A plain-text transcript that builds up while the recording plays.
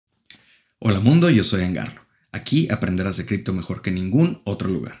Hola mundo, yo soy Angarlo. Aquí aprenderás de cripto mejor que en ningún otro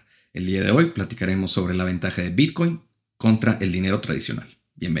lugar. El día de hoy platicaremos sobre la ventaja de Bitcoin contra el dinero tradicional.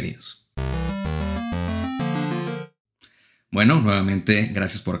 Bienvenidos. Bueno, nuevamente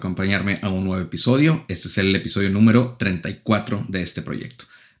gracias por acompañarme a un nuevo episodio. Este es el episodio número 34 de este proyecto.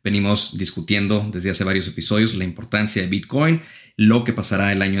 Venimos discutiendo desde hace varios episodios la importancia de Bitcoin, lo que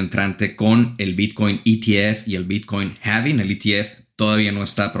pasará el año entrante con el Bitcoin ETF y el Bitcoin Halving. El ETF todavía no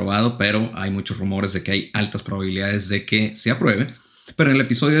está aprobado, pero hay muchos rumores de que hay altas probabilidades de que se apruebe. Pero en el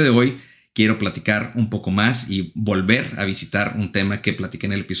episodio de hoy quiero platicar un poco más y volver a visitar un tema que platiqué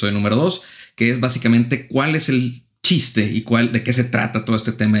en el episodio número 2, que es básicamente cuál es el chiste y de qué se trata todo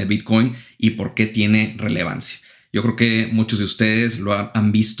este tema de Bitcoin y por qué tiene relevancia. Yo creo que muchos de ustedes lo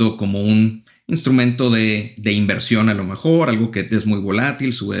han visto como un instrumento de inversión, a lo mejor, algo que es muy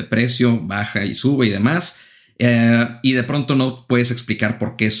volátil, sube de precio, baja y sube y demás. Y de pronto no puedes explicar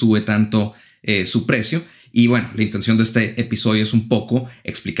por qué sube tanto su precio. Y bueno, la intención de este episodio es un poco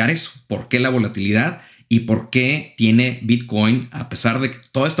explicar eso, por qué la volatilidad y por qué tiene Bitcoin, a pesar de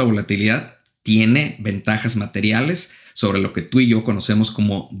toda esta volatilidad, tiene ventajas materiales sobre lo que tú y yo conocemos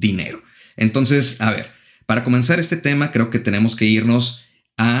como dinero. Entonces, a ver, para comenzar este tema creo que tenemos que irnos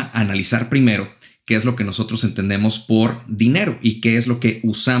a analizar primero qué es lo que nosotros entendemos por dinero y qué es lo que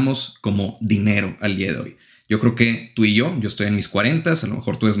usamos como dinero al día de hoy. Yo creo que tú y yo estoy en mis 40, a lo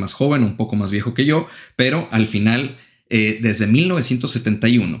mejor tú eres más joven, un poco más viejo que yo, pero al final, desde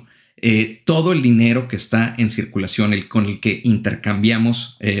 1971, todo el dinero que está en circulación, con el que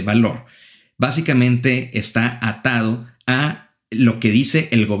intercambiamos valor, básicamente está atado a lo que dice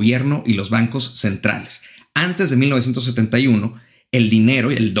el gobierno y los bancos centrales. Antes de 1971, el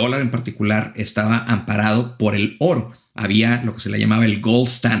dinero y el dólar en particular estaba amparado por el oro. Había lo que se le llamaba el gold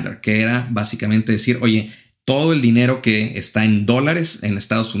standard, que era básicamente decir, oye, todo el dinero que está en dólares en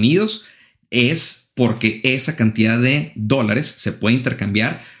Estados Unidos es porque esa cantidad de dólares se puede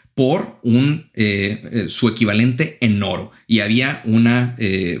intercambiar por su equivalente en oro. Y había un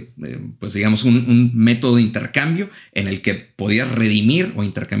método de intercambio en el que podías redimir o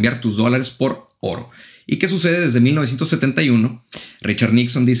intercambiar tus dólares por oro. ¿Y qué sucede desde 1971? Richard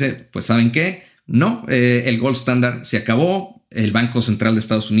Nixon dice, pues ¿saben qué? No, el gold standard se acabó. El Banco Central de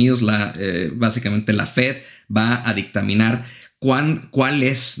Estados Unidos, básicamente la Fed, va a dictaminar cuál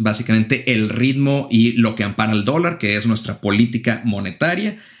es básicamente el ritmo y lo que ampara el dólar, que es nuestra política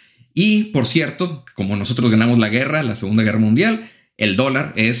monetaria. Y por cierto, como nosotros ganamos la Segunda Guerra Mundial, el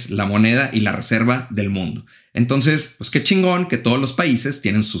dólar es la moneda y la reserva del mundo. Entonces, pues qué chingón que todos los países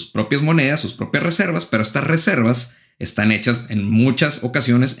tienen sus propias monedas, sus propias reservas, pero estas reservas están hechas en muchas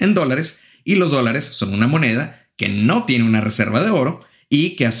ocasiones en dólares y los dólares son una moneda que no tiene una reserva de oro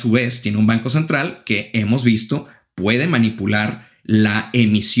y que a su vez tiene un banco central que hemos visto puede manipular la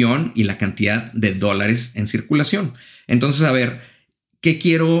emisión y la cantidad de dólares en circulación. Entonces, a ver, ¿a qué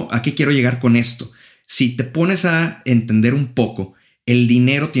quiero llegar con esto? Si te pones a entender un poco, el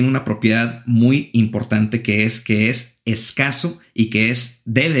dinero tiene una propiedad muy importante que es escaso y que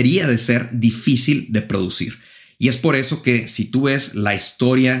debería de ser difícil de producir. Y es por eso que si tú ves la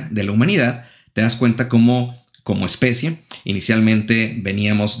historia de la humanidad, te das cuenta como especie, inicialmente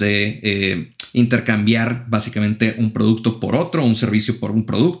veníamos de intercambiar básicamente un producto por otro, un servicio por un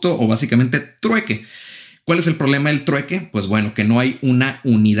producto o básicamente trueque. ¿Cuál es el problema del trueque? Pues bueno, que no hay una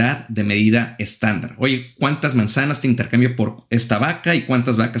unidad de medida estándar. Oye, ¿cuántas manzanas te intercambio por esta vaca? ¿Y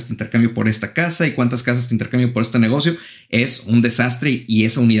cuántas vacas te intercambio por esta casa? ¿Y cuántas casas te intercambio por este negocio? Es un desastre y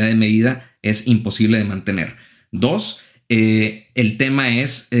esa unidad de medida es imposible de mantener. 2, el tema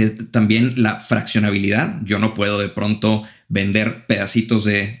es también la fraccionabilidad. Yo no puedo de pronto vender pedacitos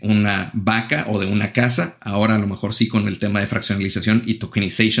de una vaca o de una casa. Ahora a lo mejor sí con el tema de fraccionalización y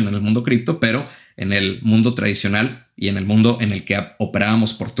tokenization en el mundo cripto, pero en el mundo tradicional y en el mundo en el que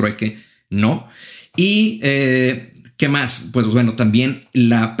operábamos por trueque, no. Y ¿qué más? Pues bueno, también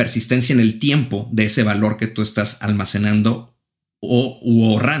la persistencia en el tiempo de ese valor que tú estás almacenando u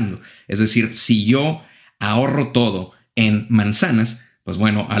ahorrando. Es decir, si yo ahorro todo en manzanas, pues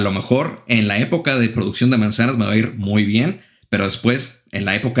bueno, a lo mejor en la época de producción de manzanas me va a ir muy bien, pero después en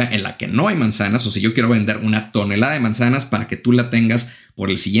la época en la que no hay manzanas, o si yo quiero vender una tonelada de manzanas para que tú la tengas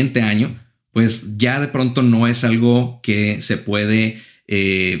por el siguiente año, pues ya de pronto no es algo que se puede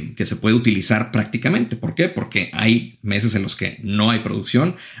utilizar prácticamente. ¿Por qué? Porque hay meses en los que no hay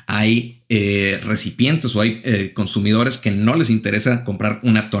producción, hay recipientes o hay consumidores que no les interesa comprar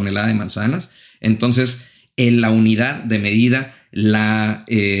una tonelada de manzanas. Entonces, en la unidad de medida, la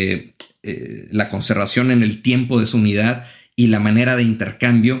conservación en el tiempo de esa unidad y la manera de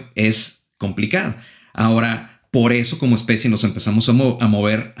intercambio es complicada. Ahora, por eso como especie nos empezamos a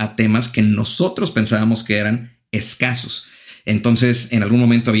mover a temas que nosotros pensábamos que eran escasos. Entonces, en algún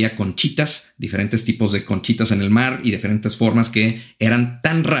momento había conchitas, diferentes tipos de conchitas en el mar y diferentes formas que eran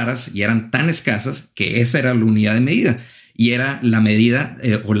tan raras y eran tan escasas que esa era la unidad de medida y era la medida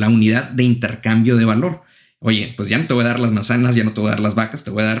o la unidad de intercambio de valor. Oye, pues ya no te voy a dar las manzanas, ya no te voy a dar las vacas, te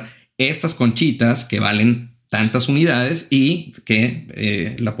voy a dar estas conchitas que valen tantas unidades y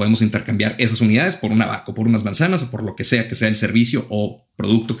que la podemos intercambiar esas unidades por una vaca o por unas manzanas o por lo que sea el servicio o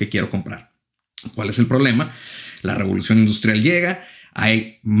producto que quiero comprar. ¿Cuál es el problema? La revolución industrial llega,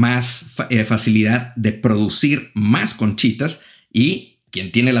 hay más facilidad de producir más conchitas y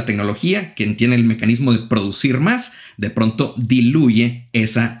quien tiene la tecnología, quien tiene el mecanismo de producir más, de pronto diluye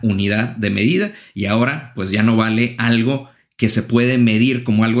esa unidad de medida y ahora pues ya no vale algo que se puede medir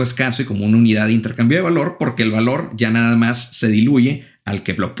como algo escaso y como una unidad de intercambio de valor, porque el valor ya nada más se diluye al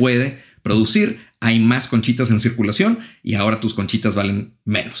que lo puede producir. Hay más conchitas en circulación y ahora tus conchitas valen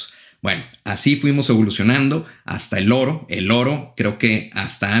menos. Bueno, así fuimos evolucionando hasta el oro. El oro, creo que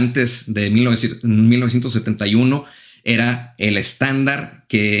hasta antes de 1971 era el estándar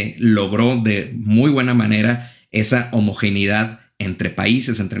que logró de muy buena manera esa homogeneidad entre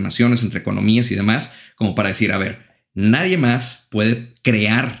países, entre naciones, entre economías y demás, como para decir, a ver, nadie más puede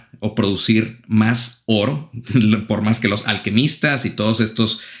crear o producir más oro, por más que los alquimistas y todos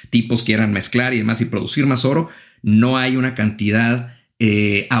estos tipos quieran mezclar y demás y producir más oro. No hay una cantidad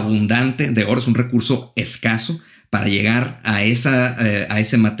abundante de oro, es un recurso escaso. Para llegar a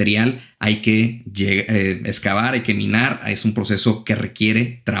ese material hay que excavar, hay que minar, es un proceso que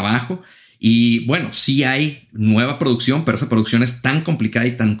requiere trabajo. Y bueno, sí hay nueva producción, pero esa producción es tan complicada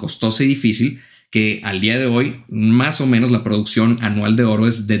y tan costosa y difícil que al día de hoy más o menos la producción anual de oro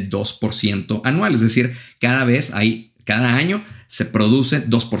es de 2% anual. Es decir, cada año se produce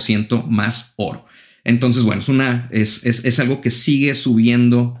 2% más oro. Entonces, bueno, es algo que sigue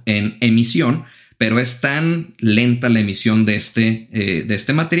subiendo en emisión, pero es tan lenta la emisión de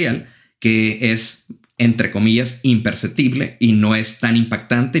este material que es, entre comillas, imperceptible y no es tan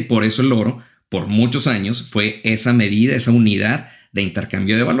impactante, y por eso el oro, por muchos años, fue esa medida, esa unidad de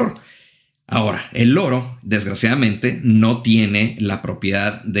intercambio de valor. Ahora, el oro, desgraciadamente, no tiene la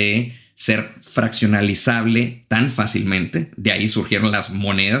propiedad de ser fraccionalizable tan fácilmente. De ahí surgieron las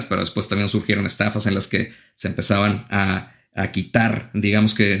monedas, pero después también surgieron estafas en las que se empezaban a quitar,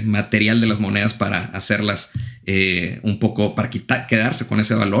 digamos que material de las monedas para hacerlas un poco, para quedarse con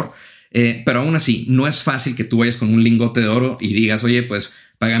ese valor. Pero aún así, no es fácil que tú vayas con un lingote de oro y digas, oye, pues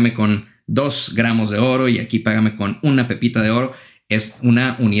págame con 2 gramos de oro y aquí págame con una pepita de oro. Es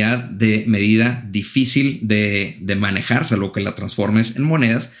una unidad de medida difícil de manejar, salvo que la transformes en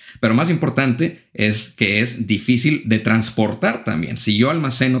monedas. Pero más importante es que es difícil de transportar también. Si yo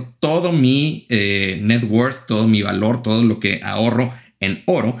almaceno todo mi net worth, todo mi valor, todo lo que ahorro en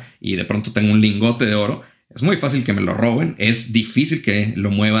oro y de pronto tengo un lingote de oro, es muy fácil que me lo roben. Es difícil que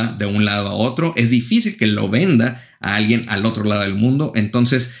lo mueva de un lado a otro. Es difícil que lo venda a alguien al otro lado del mundo.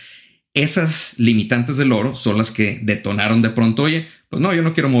 Entonces, esas limitantes del oro son las que detonaron de pronto. Oye, pues no, yo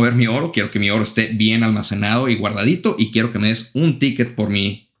no quiero mover mi oro, quiero que mi oro esté bien almacenado y guardadito y quiero que me des un ticket por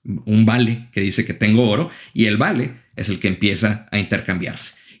un vale que dice que tengo oro, y el vale es el que empieza a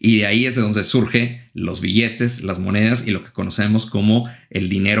intercambiarse. Y de ahí es de donde surgen los billetes, las monedas y lo que conocemos como el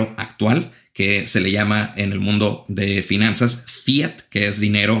dinero actual, que se le llama en el mundo de finanzas fiat, que es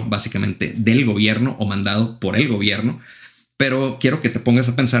dinero básicamente del gobierno o mandado por el gobierno. Pero quiero que te pongas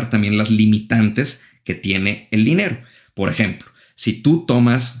a pensar también las limitantes que tiene el dinero. Por ejemplo, si tú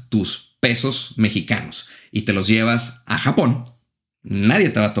tomas tus pesos mexicanos y te los llevas a Japón, nadie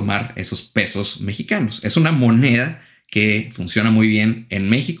te va a tomar esos pesos mexicanos. Es una moneda que funciona muy bien en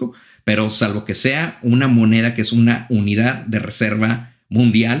México, pero salvo que sea una moneda que es una unidad de reserva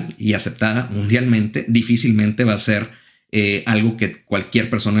mundial y aceptada mundialmente, difícilmente va a ser algo que cualquier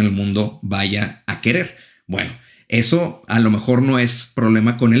persona en el mundo vaya a querer. Bueno, eso a lo mejor no es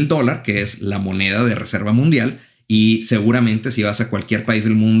problema con el dólar, que es la moneda de reserva mundial, y seguramente si vas a cualquier país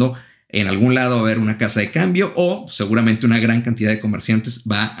del mundo, en algún lado va a haber una casa de cambio o seguramente una gran cantidad de comerciantes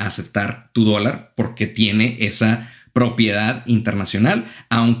va a aceptar tu dólar porque tiene esa propiedad internacional,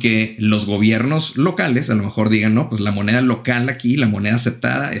 aunque los gobiernos locales a lo mejor digan, no, pues la moneda local aquí, la moneda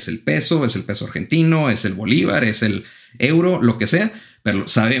aceptada es el peso argentino, es el bolívar, es el euro, lo que sea, pero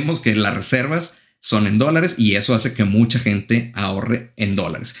sabemos que las reservas son en dólares y eso hace que mucha gente ahorre en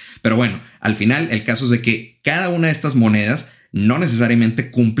dólares. Pero bueno, al final el caso es de que cada una de estas monedas no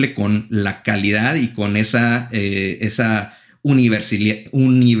necesariamente cumple con la calidad y con esa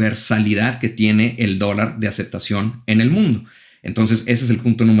universalidad que tiene el dólar de aceptación en el mundo. Entonces ese es el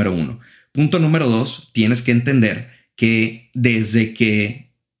punto número 1. Punto número 2, tienes que entender que desde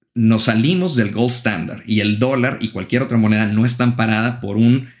que nos salimos del gold standard y el dólar y cualquier otra moneda no está amparada por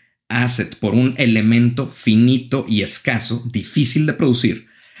un asset, por un elemento finito y escaso, difícil de producir,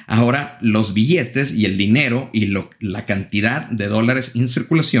 ahora los billetes y el dinero y la cantidad de dólares en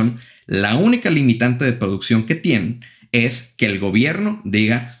circulación, la única limitante de producción que tienen es que el gobierno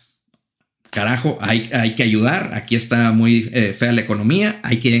diga: carajo, hay que ayudar, aquí está muy fea la economía,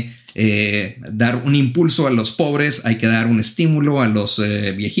 hay que dar un impulso a los pobres, hay que dar un estímulo a los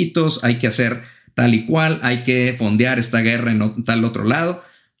viejitos, hay que hacer tal y cual, hay que fondear esta guerra en tal otro lado.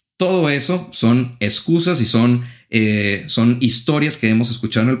 Todo eso son excusas y son historias que hemos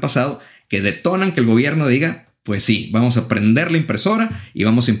escuchado en el pasado que detonan que el gobierno diga: pues sí, vamos a prender la impresora y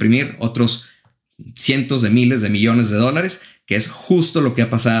vamos a imprimir otros cientos de miles de millones de dólares, que es justo lo que ha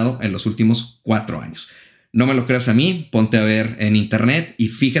pasado en los últimos 4 años. No me lo creas a mí, ponte a ver en internet y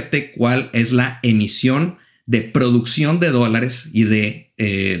fíjate cuál es la emisión de producción de dólares y de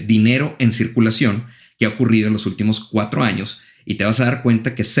dinero en circulación que ha ocurrido en los últimos 4 años, y te vas a dar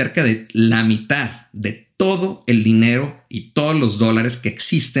cuenta que cerca de la mitad de todo el dinero y todos los dólares que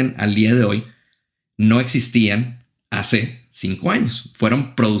existen al día de hoy no existían hace 5 años.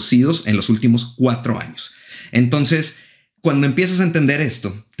 Fueron producidos en los últimos 4 años. Entonces, cuando empiezas a entender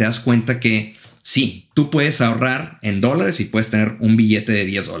esto, te das cuenta que sí, tú puedes ahorrar en dólares y puedes tener un billete de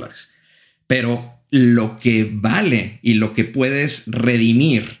 $10, pero lo que vale y lo que puedes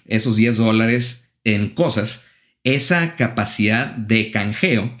redimir esos $10 en cosas, esa capacidad de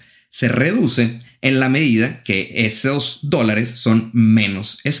canjeo se reduce en la medida que esos dólares son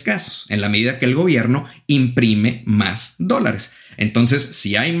menos escasos, en la medida que el gobierno imprime más dólares. Entonces,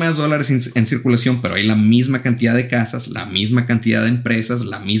 si hay más dólares en circulación, pero hay la misma cantidad de casas, la misma cantidad de empresas,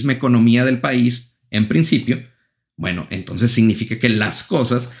 la misma economía del país, en principio, bueno, entonces significa que las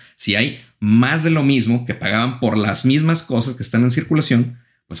cosas, si hay más de lo mismo que pagaban por las mismas cosas que están en circulación,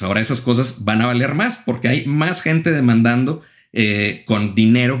 pues ahora esas cosas van a valer más porque hay más gente demandando con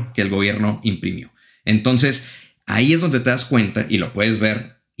dinero que el gobierno imprimió. Entonces, ahí es donde te das cuenta, y lo puedes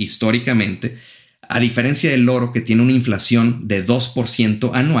ver históricamente, a diferencia del oro, que tiene una inflación de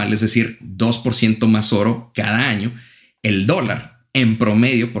 2% anual, es decir, 2% más oro cada año, el dólar en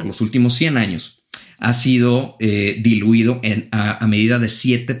promedio por los últimos 100 años ha sido diluido a medida de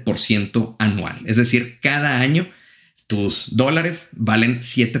 7% anual. Es decir, cada año tus dólares valen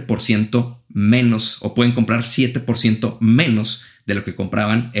 7% menos, o pueden comprar 7% menos de lo que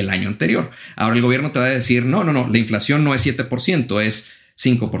compraban el año anterior. Ahora el gobierno te va a decir: no, la inflación no es 7%, es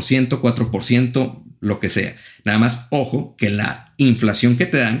 5%, 4%, lo que sea. Nada más, ojo, que la inflación que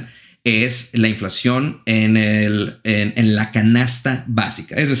te dan es la inflación en la canasta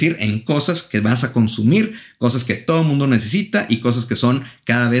básica, es decir, en cosas que vas a consumir, cosas que todo el mundo necesita y cosas que son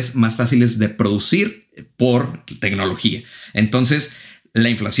cada vez más fáciles de producir por tecnología. Entonces, la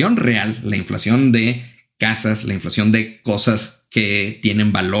inflación real, la inflación de casas, la inflación de cosas que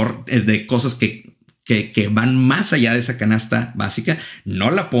tienen valor, de cosas que van más allá de esa canasta básica,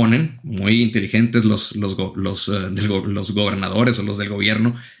 no la ponen muy inteligentes los gobernadores o los del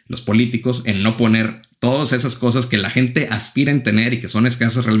gobierno, los políticos, en no poner todas esas cosas que la gente aspira en tener y que son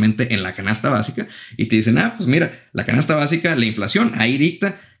escasas realmente en la canasta básica, y te dicen: pues mira, la canasta básica, la inflación ahí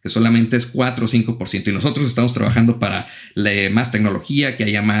dicta que solamente es 4 o 5%, y nosotros estamos trabajando para más tecnología, que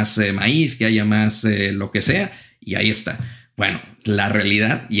haya más maíz, que haya más lo que sea, y ahí está. Bueno, la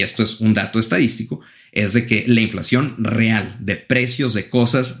realidad, y esto es un dato estadístico, es de que la inflación real de precios de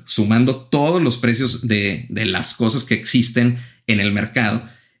cosas, sumando todos los precios de las cosas que existen en el mercado,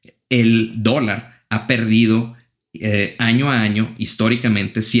 el dólar ha perdido año a año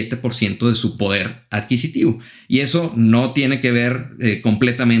históricamente 7% de su poder adquisitivo, y eso no tiene que ver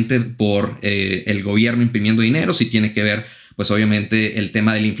completamente por el gobierno imprimiendo dinero, sí tiene que ver pues obviamente el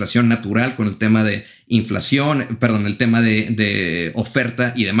tema de la inflación natural con el tema de el tema de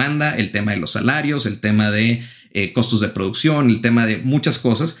oferta y demanda, el tema de los salarios, el tema de costos de producción, el tema de muchas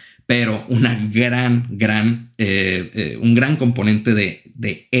cosas, pero un gran componente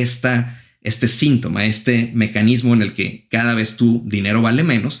de este síntoma, este mecanismo en el que cada vez tu dinero vale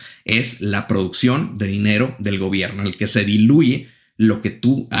menos, es la producción de dinero del gobierno, en el que se diluye lo que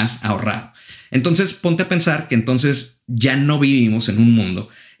tú has ahorrado. Entonces ponte a pensar que entonces ya no vivimos en un mundo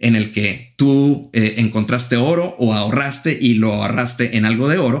en el que tú encontraste oro o ahorraste y lo ahorraste en algo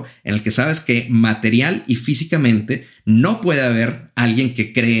de oro, en el que sabes que material y físicamente no puede haber alguien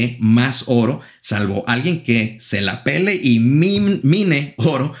que cree más oro, salvo alguien que se la pele y mine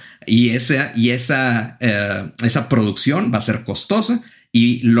oro, y esa producción va a ser costosa,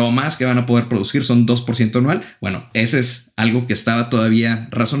 y lo más que van a poder producir son 2% anual. Bueno, ese es algo que estaba todavía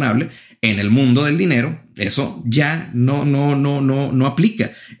razonable. En el mundo del dinero, eso ya no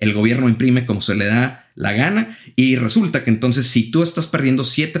aplica. El gobierno imprime como se le da la gana y resulta que entonces si tú estás perdiendo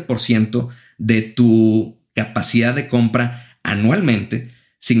 7% de tu capacidad de compra anualmente,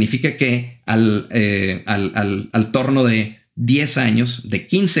 significa que al torno de 10 años, de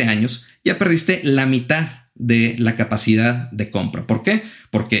 15 años, ya perdiste la mitad de la capacidad de compra. ¿Por qué?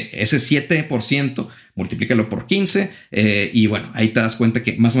 Porque ese 7% multiplícalo por 15 y bueno, ahí te das cuenta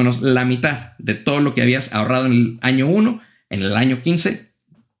que más o menos la mitad de todo lo que habías ahorrado en el año 1, en el año 15,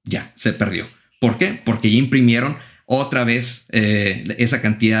 ya se perdió. ¿Por qué? Porque ya imprimieron otra vez esa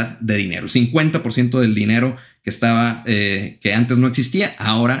cantidad de dinero. El 50% del dinero que antes no existía,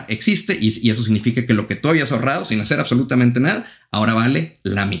 ahora existe y eso significa que lo que tú habías ahorrado sin hacer absolutamente nada, ahora vale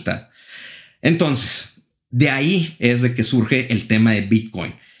la mitad. Entonces, de ahí es de que surge el tema de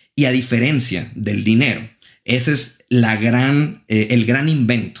Bitcoin. Y a diferencia del dinero, ese es el gran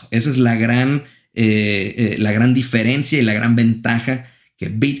invento, esa es la gran diferencia y la gran ventaja que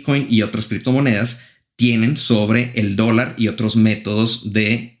Bitcoin y otras criptomonedas tienen sobre el dólar y otros métodos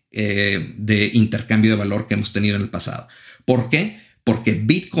de intercambio de valor que hemos tenido en el pasado. ¿Por qué? Porque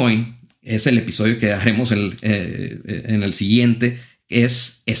Bitcoin, es el episodio que haremos en el siguiente,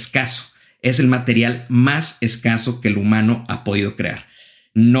 es escaso. Es el material más escaso que el humano ha podido crear.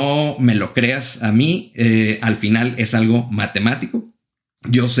 No me lo creas a mí, al final es algo matemático.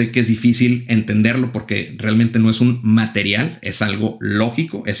 Yo sé que es difícil entenderlo porque realmente no es un material, es algo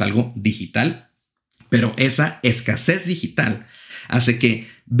lógico, es algo digital, pero esa escasez digital hace que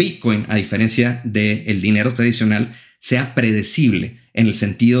Bitcoin, a diferencia del dinero tradicional, sea predecible en el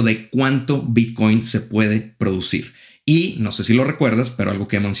sentido de cuánto Bitcoin se puede producir. Y no sé si lo recuerdas, pero algo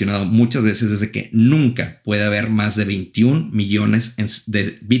que he mencionado muchas veces es de que nunca puede haber más de 21 millones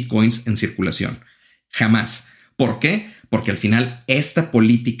de bitcoins en circulación. Jamás. ¿Por qué? Porque al final esta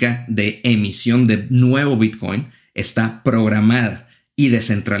política de emisión de nuevo bitcoin está programada y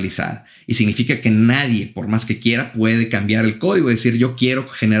descentralizada. Y significa que nadie, por más que quiera, puede cambiar el código y decir yo quiero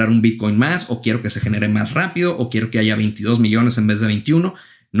generar un bitcoin más o quiero que se genere más rápido o quiero que haya 22 millones en vez de 21.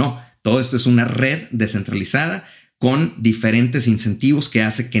 No, todo esto es una red descentralizada con diferentes incentivos que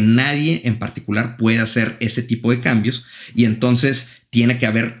hace que nadie en particular pueda hacer ese tipo de cambios y entonces tiene que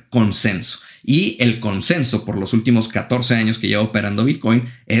haber consenso. Y el consenso por los últimos 14 años que lleva operando Bitcoin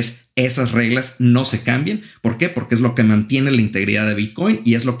es esas reglas no se cambien. ¿Por qué? Porque es lo que mantiene la integridad de Bitcoin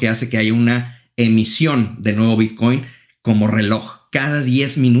y es lo que hace que haya una emisión de nuevo Bitcoin como reloj cada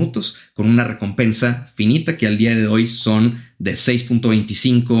 10 minutos con una recompensa finita que al día de hoy son de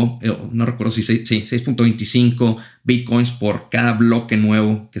 6.25, no recuerdo si 6.25 bitcoins por cada bloque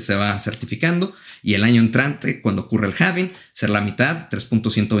nuevo que se va certificando. Y el año entrante, cuando ocurre el halving, será la mitad,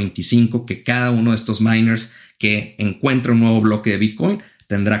 3.125, que cada uno de estos miners que encuentra un nuevo bloque de Bitcoin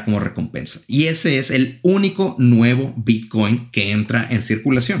tendrá como recompensa. Y ese es el único nuevo Bitcoin que entra en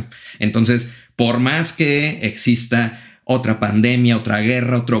circulación. Entonces, por más que exista otra pandemia, otra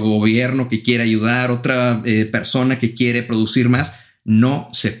guerra, otro gobierno que quiere ayudar, otra persona que quiere producir más, no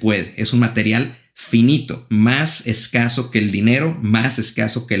se puede. Es un material finito, más escaso que el dinero, más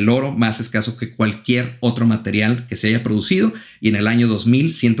escaso que el oro, más escaso que cualquier otro material que se haya producido y en el año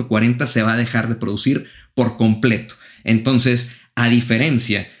 2140 se va a dejar de producir por completo. Entonces, a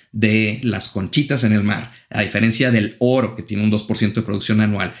diferencia de las conchitas en el mar, a diferencia del oro que tiene un 2% de producción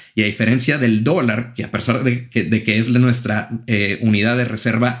anual y a diferencia del dólar que a pesar de que es nuestra unidad de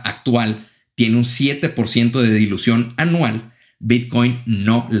reserva actual tiene un 7% de dilución anual, Bitcoin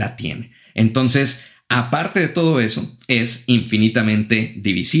no la tiene. Entonces, aparte de todo eso, es infinitamente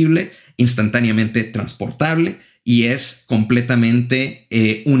divisible, instantáneamente transportable y es completamente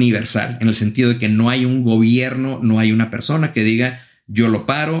universal en el sentido de que no hay un gobierno, no hay una persona que diga yo lo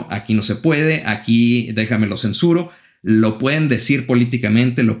paro, aquí no se puede, aquí déjame lo censuro. Lo pueden decir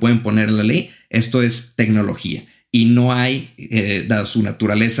políticamente, lo pueden poner en la ley. Esto es tecnología y no hay, dado su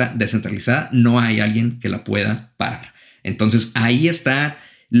naturaleza descentralizada, no hay alguien que la pueda parar. Entonces ahí está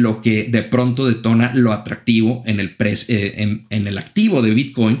lo que de pronto detona lo atractivo en el activo de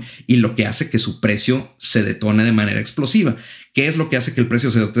Bitcoin y lo que hace que su precio se detone de manera explosiva. ¿Qué es lo que hace que el precio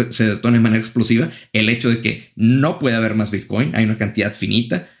se detone de manera explosiva? El hecho de que no puede haber más Bitcoin, hay una cantidad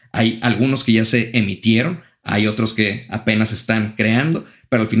finita, hay algunos que ya se emitieron, hay otros que apenas están creando,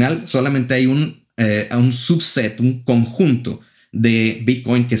 pero al final solamente hay un subset, un conjunto de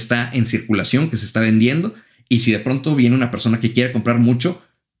Bitcoin que está en circulación, que se está vendiendo, y si de pronto viene una persona que quiere comprar mucho,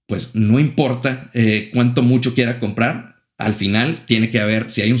 pues no importa cuánto mucho quiera comprar, al final tiene que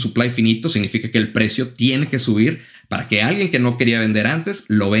haber, si hay un supply finito, significa que el precio tiene que subir para que alguien que no quería vender antes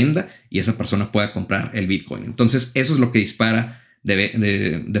lo venda y esa persona pueda comprar el Bitcoin. Entonces eso es lo que dispara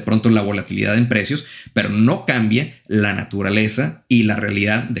de pronto la volatilidad en precios, pero no cambia la naturaleza y la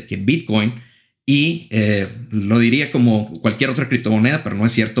realidad de que Bitcoin, y lo diría como cualquier otra criptomoneda, pero no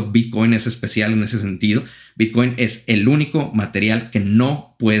es cierto, Bitcoin es especial en ese sentido. Bitcoin es el único material que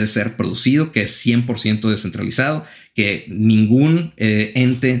no puede ser producido, que es 100% descentralizado, que ningún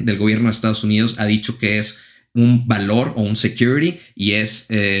ente del gobierno de Estados Unidos ha dicho que es un valor o un security, y es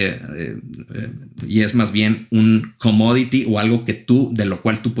más bien un commodity o algo de lo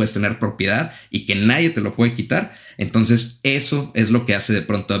cual tú puedes tener propiedad y que nadie te lo puede quitar. Entonces eso es lo que hace de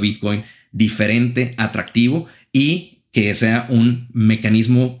pronto a Bitcoin diferente, atractivo, y que sea un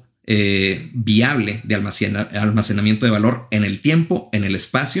mecanismo viable de almacenamiento de valor en el tiempo, en el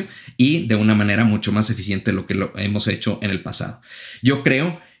espacio, y de una manera mucho más eficiente de lo que lo hemos hecho en el pasado. Yo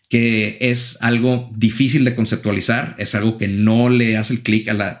creo que es algo difícil de conceptualizar, es algo que no le hace el clic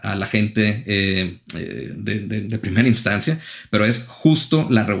a la gente de primera instancia, pero es justo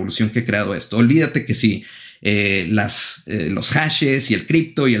la revolución que ha creado esto. Olvídate que sí, los hashes y el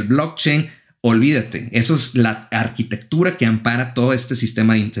cripto y el blockchain, olvídate, eso es la arquitectura que ampara todo este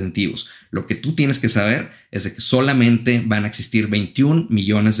sistema de incentivos. Lo que tú tienes que saber es de que solamente van a existir 21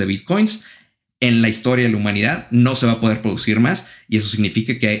 millones de bitcoins en la historia de la humanidad. No se va a poder producir más, y eso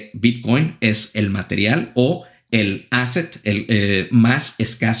significa que Bitcoin es el material o el asset más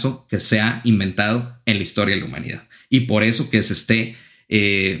escaso que se ha inventado en la historia de la humanidad, y por eso que se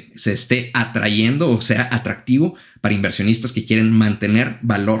esté atrayendo o sea atractivo para inversionistas que quieren mantener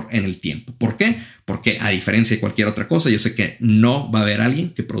valor en el tiempo. ¿Por qué? Porque a diferencia de cualquier otra cosa, yo sé que no va a haber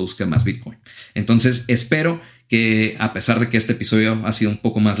alguien que produzca más Bitcoin. Entonces espero que, a pesar de que este episodio ha sido un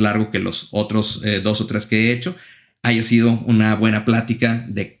poco más largo que los otros 2 o 3 que he hecho, haya sido una buena plática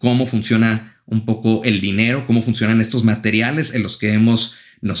de cómo funciona un poco el dinero, cómo funcionan estos materiales en los que hemos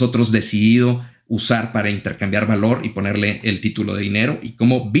nosotros decidido usar para intercambiar valor y ponerle el título de dinero, y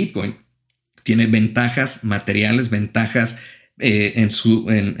cómo Bitcoin tiene ventajas materiales, ventajas en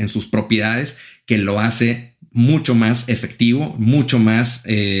sus propiedades, que lo hace mucho más efectivo, mucho más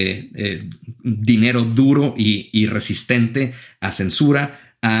dinero duro y resistente a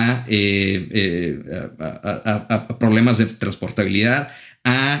censura, a problemas de transportabilidad,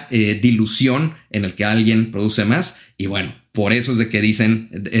 a dilución en el que alguien produce más. Y bueno, por eso es de que dicen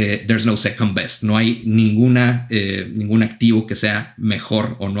there's no second best. No hay ningún activo que sea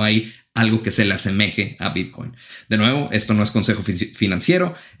mejor, o no hay algo que se le asemeje a Bitcoin. De nuevo, esto no es consejo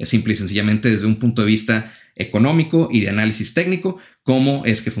financiero, es simple y sencillamente desde un punto de vista económico y de análisis técnico, cómo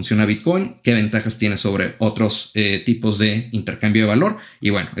es que funciona Bitcoin, qué ventajas tiene sobre otros tipos de intercambio de valor.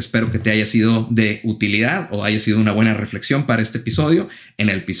 Y bueno, espero que te haya sido de utilidad o haya sido una buena reflexión para este episodio. En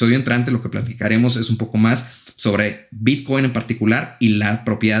el episodio entrante lo que platicaremos es un poco más sobre Bitcoin en particular y la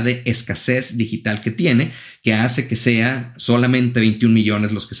propiedad de escasez digital que tiene, que hace que sea solamente 21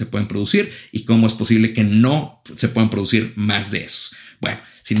 millones los que se pueden producir, y cómo es posible que no se puedan producir más de esos. Bueno,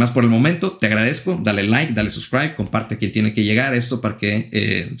 sin más por el momento, te agradezco. Dale like, dale subscribe, comparte a quien tiene que llegar esto para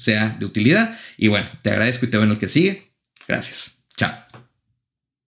que sea de utilidad. Y bueno, te agradezco y te veo en el que sigue. Gracias. Chao.